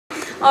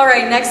All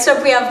right, next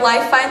up we have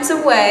Life Finds a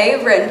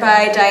Way, written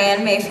by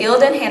Diane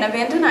Mayfield and Hannah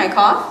Van Den Eyck.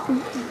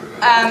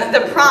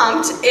 The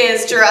prompt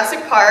is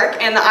Jurassic Park,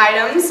 and the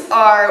items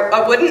are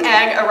a wooden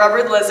egg, a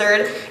rubber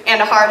lizard,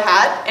 and a hard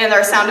hat, and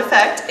our sound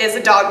effect is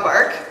a dog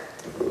bark.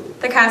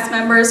 The cast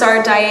members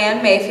are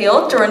Diane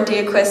Mayfield, Jordan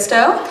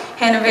D'Acquisto,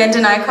 Hannah Van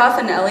Den Eyck,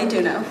 and Ellie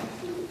Duno.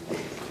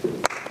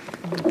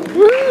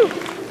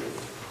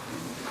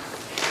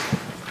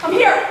 I'm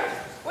here.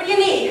 What do you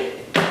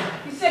need?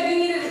 You said you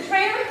needed a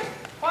trainer?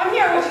 Well, I'm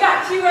here. What you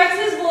got?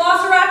 T-Rexes,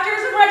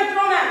 Velociraptors? I'm ready to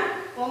throw them at me.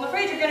 Well, I'm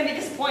afraid you're going to be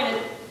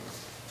disappointed.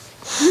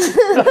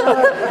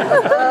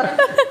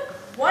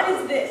 What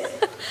is this?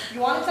 You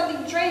wanted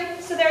something to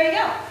train, so there you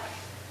go.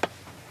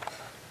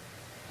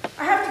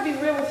 I have to be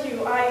real with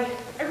you. I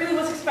really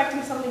was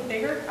expecting something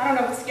bigger. I don't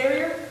know,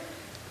 scarier.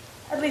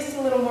 At least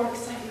a little more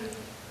exciting.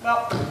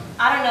 Well,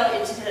 I don't know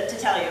to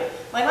tell you.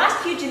 My last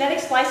few genetic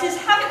splices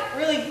haven't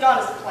really gone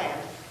as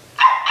planned.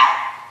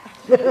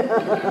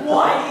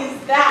 What is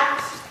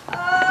that?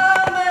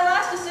 My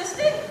last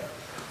assistant?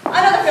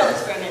 Another failed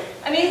experiment.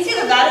 I mean, it's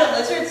either that or the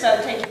lizard,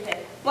 so take your pick.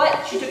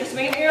 But she took a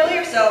swing at me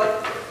earlier,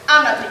 so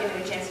I'm not taking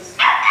any chances.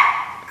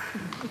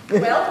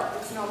 Well,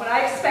 it's not what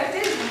I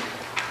expected.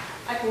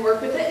 I can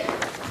work with it.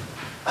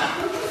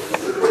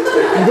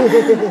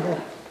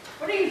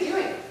 What are you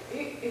doing? Are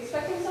you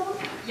expecting someone?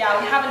 Yeah,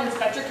 we have an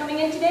inspector coming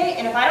in today,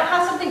 and if I don't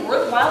have something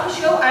worthwhile to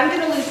show, I'm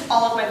going to lose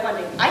all of my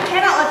funding. I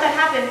cannot let that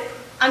happen.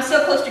 I'm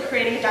so close to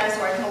creating a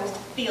dinosaur, I can almost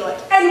feel it.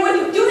 And when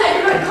you do that,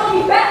 you're going to call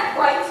me back,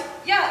 right?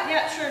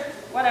 Yeah, sure,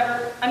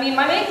 whatever. I mean,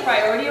 my main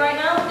priority right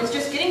now is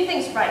just getting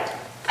things right.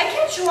 I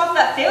can't show off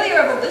that failure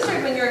of a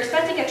lizard when you're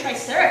expecting a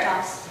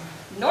triceratops.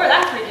 Nor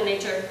that freak in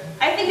nature.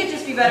 I think it'd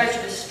just be better to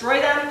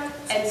destroy them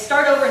and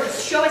start over and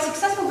just show my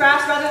successful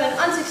graphs rather than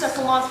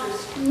unsuccessful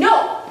monsters.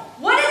 No!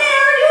 What did it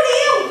ever do to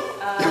you?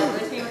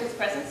 Grace me with his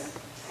presence?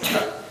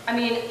 I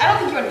mean, I don't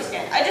think you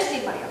understand. I just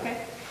need money,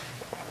 okay?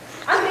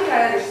 I think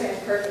I understand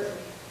perfectly.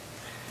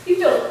 You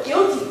feel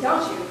guilty,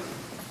 don't you?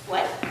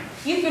 What?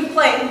 You've been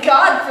playing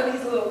God for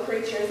these little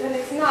creatures, and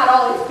it's not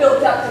all it's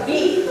built up to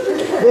be.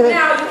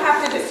 Now you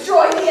have to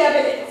destroy the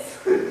evidence.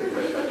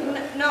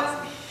 No,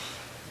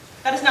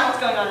 that is not what's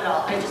going on at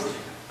all.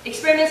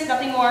 Experiments,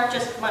 nothing more,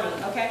 just money,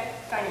 okay?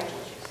 Financial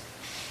issues.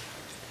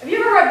 Have you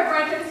ever read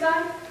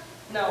Frankenstein?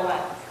 No,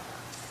 what?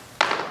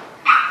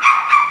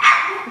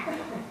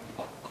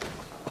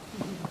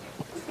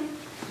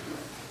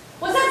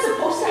 Was that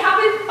supposed to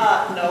happen?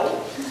 No.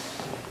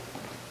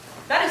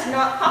 That is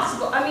not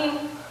possible. I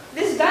mean,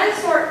 this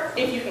dinosaur,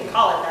 if you can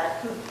call it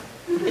that,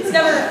 it's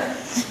never,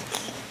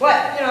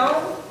 what, you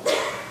know?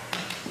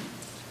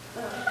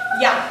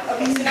 Yeah,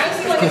 okay, so now you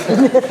see what it's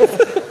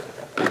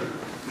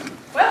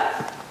well,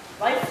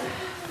 life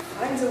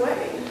finds a way.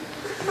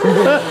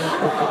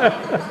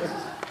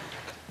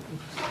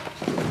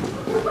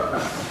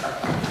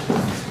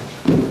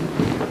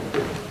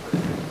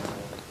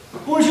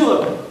 Bonjour,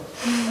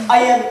 I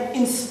am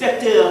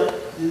Inspector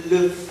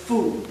Le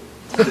Fou.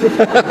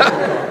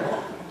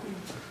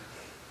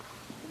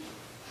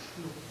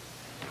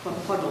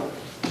 Pardon.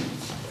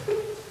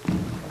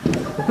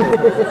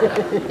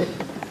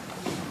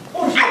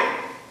 Bonjour,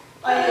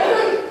 I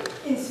am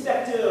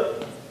Inspector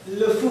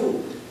Le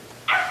Fou.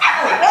 I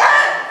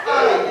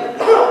have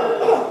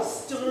heard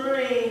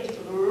strange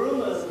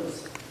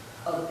rumors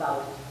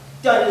about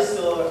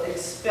dinosaur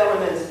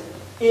experiments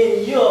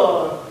in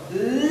your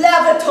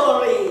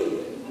lavatory.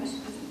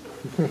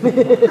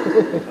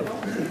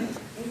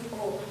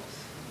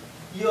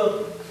 Your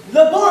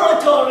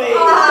laboratory.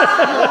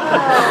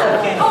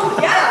 Okay. Oh,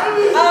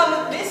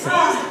 yeah. This is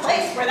the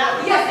place where that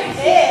was. Yes,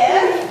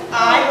 if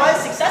I was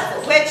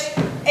successful, which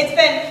it's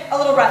been a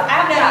little rough.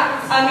 I mean,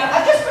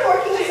 I've just been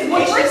working with some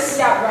patients.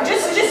 Yeah, right.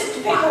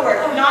 Just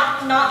paperwork,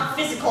 not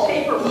physical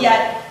Paperwork.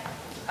 yet.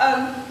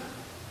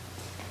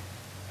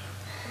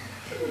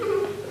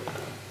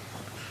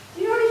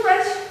 Do you know any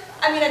French?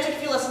 I mean, I took a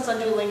few lessons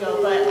on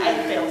Duolingo, but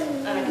I failed,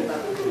 and I gave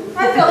up.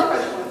 I failed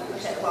French one.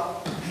 Okay,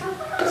 well.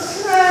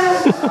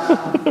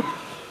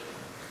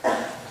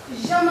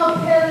 Je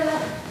m'appelle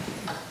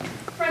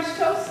French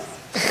toast.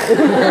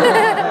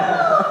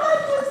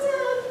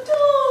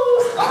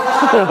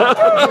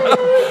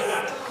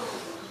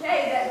 Okay,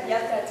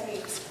 that's me.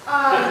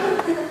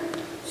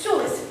 So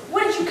listen,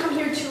 what did you come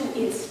here to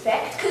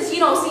inspect? Because you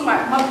don't see my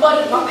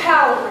buddy, my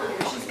pal over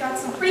here. She's got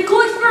some pretty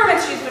cool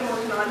experiments she's been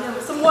working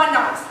on, some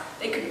whatnots.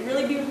 They could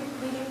really be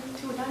leading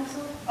to a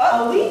dinosaur.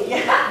 Oh,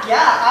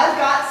 yeah, I've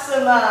got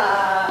some,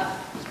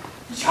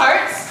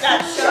 charts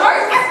that show.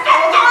 Charts?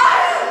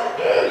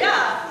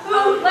 Yeah.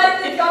 Who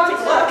let the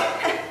dogs Look.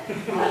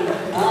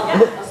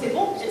 Yeah,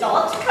 simple. It's all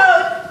up to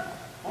code.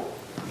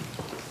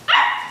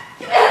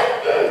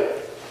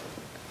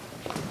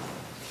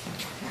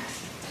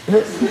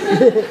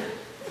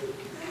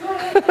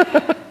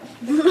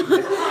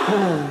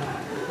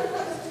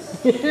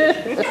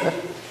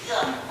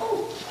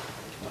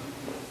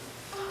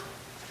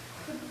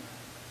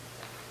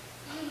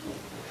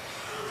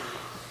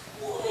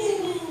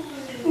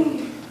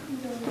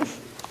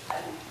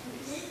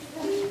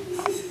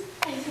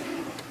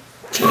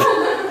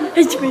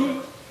 It's me.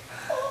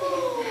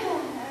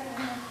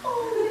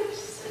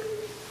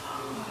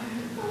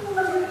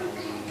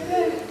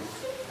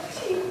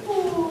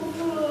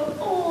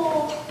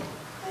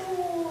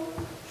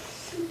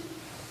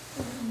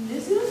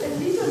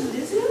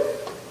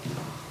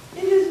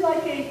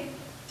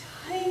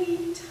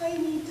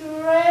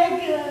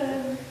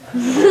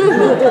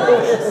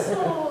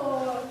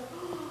 Dinosaur.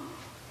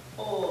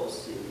 Oh,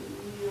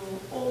 Silvio.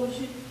 Oh,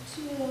 je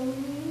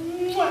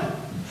t'aime. Mwah.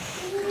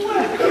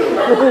 Mwah.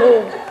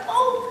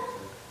 Oh.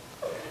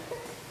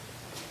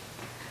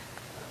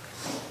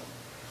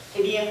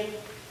 Eh bien,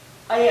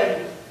 I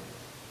am,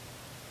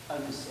 how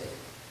to say,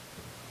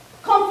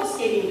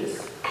 confiscating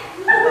this.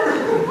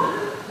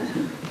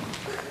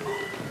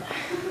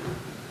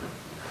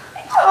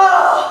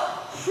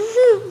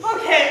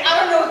 Okay, I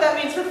don't know what that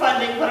means for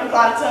funding, but I'm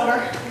glad it's over.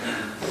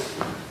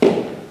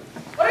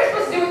 What are we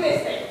supposed to do with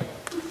this thing?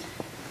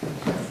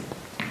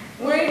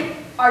 We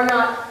are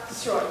not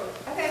destroyed.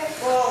 Okay,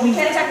 well, we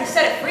can't exactly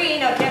set it free,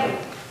 now can we?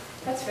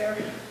 That's fair.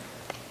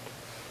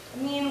 I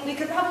mean, we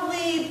could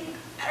probably,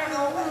 I don't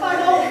know,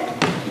 find out.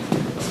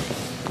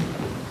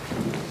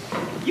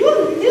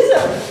 Your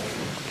lizard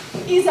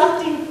is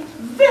acting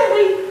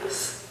very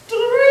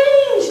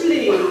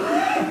strangely.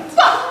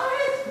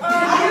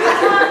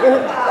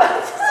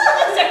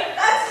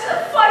 That's a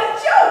funny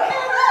joke.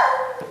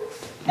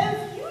 Have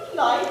you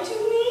lied to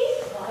me?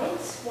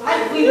 What? Why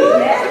Have did we your do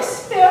that?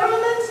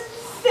 experiments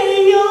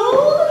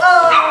failed?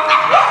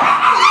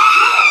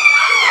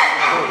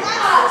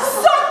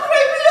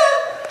 Sacre bleu!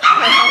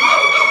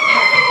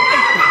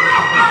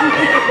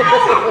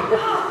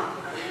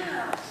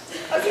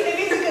 Okay,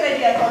 maybe it's a good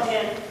idea I called you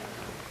in.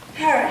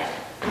 Alright.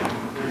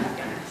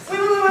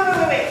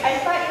 Wait. I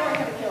thought you weren't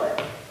going to kill it.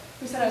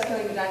 Who said I was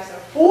killing the dinosaur?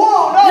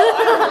 Whoa, no!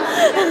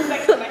 I don't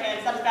respect my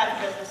hands. That was bad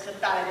for business. That's a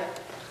bad idea.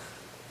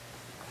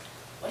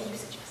 What do you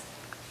suggest?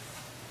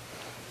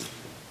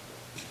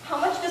 How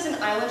much does an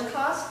island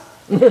cost?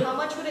 How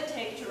much would it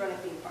take to run a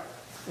theme park?